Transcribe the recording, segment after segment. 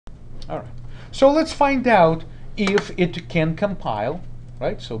All right. So let's find out if it can compile,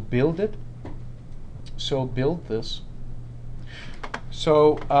 right? So build it. So build this.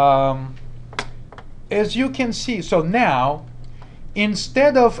 So as you can see, so now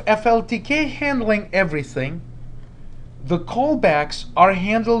instead of FLTK handling everything, the callbacks are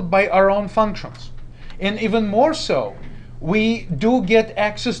handled by our own functions. And even more so, we do get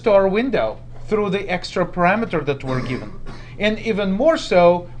access to our window through the extra parameter that we're given. And even more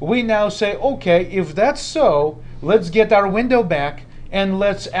so, we now say, okay, if that's so, let's get our window back and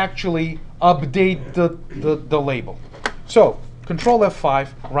let's actually update the label. So Control F5,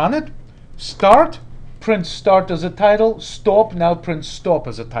 run it, start, print start as a title, stop, now print stop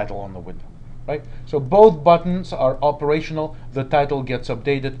as a title on the window. Right? So both buttons are operational, the title gets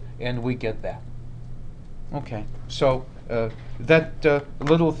updated, and we get that. Okay, so that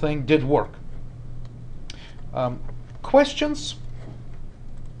little thing did work. Questions?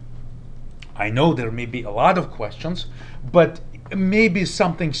 I know there may be a lot of questions, but maybe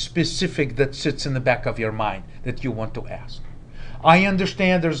something specific that sits in the back of your mind that you want to ask. I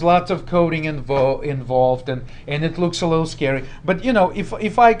understand there's lots of coding involved and it looks a little scary, but you know,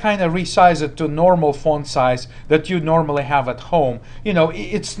 if I kind of resize it to normal font size that you normally have at home, you know,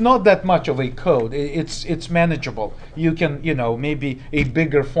 it's not that much of a code. It's manageable. You can, you know, maybe a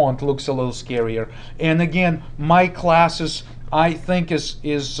bigger font looks a little scarier. And again, my classes I think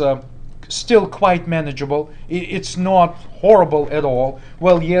is still quite manageable. It's not horrible at all.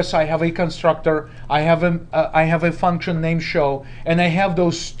 Well, yes, I have a constructor, I have a function named show, and I have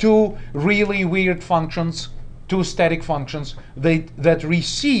those two really weird functions, two static functions that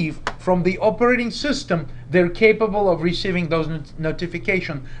receive from the operating system. They're capable of receiving those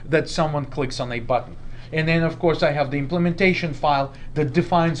notifications that someone clicks on a button. And then, of course, I have the implementation file that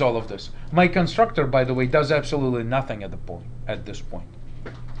defines all of this. My constructor, by the way, does absolutely nothing at this point.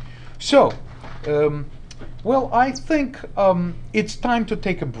 So, well, I think it's time to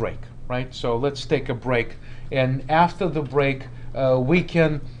take a break, right? So let's take a break, and after the break, we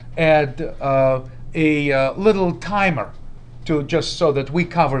can add a little timer to just so that we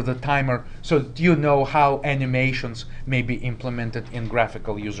cover the timer, so that you know how animations may be implemented in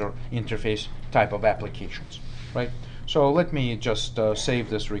graphical user interface type of applications, right? So let me just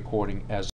save this recording as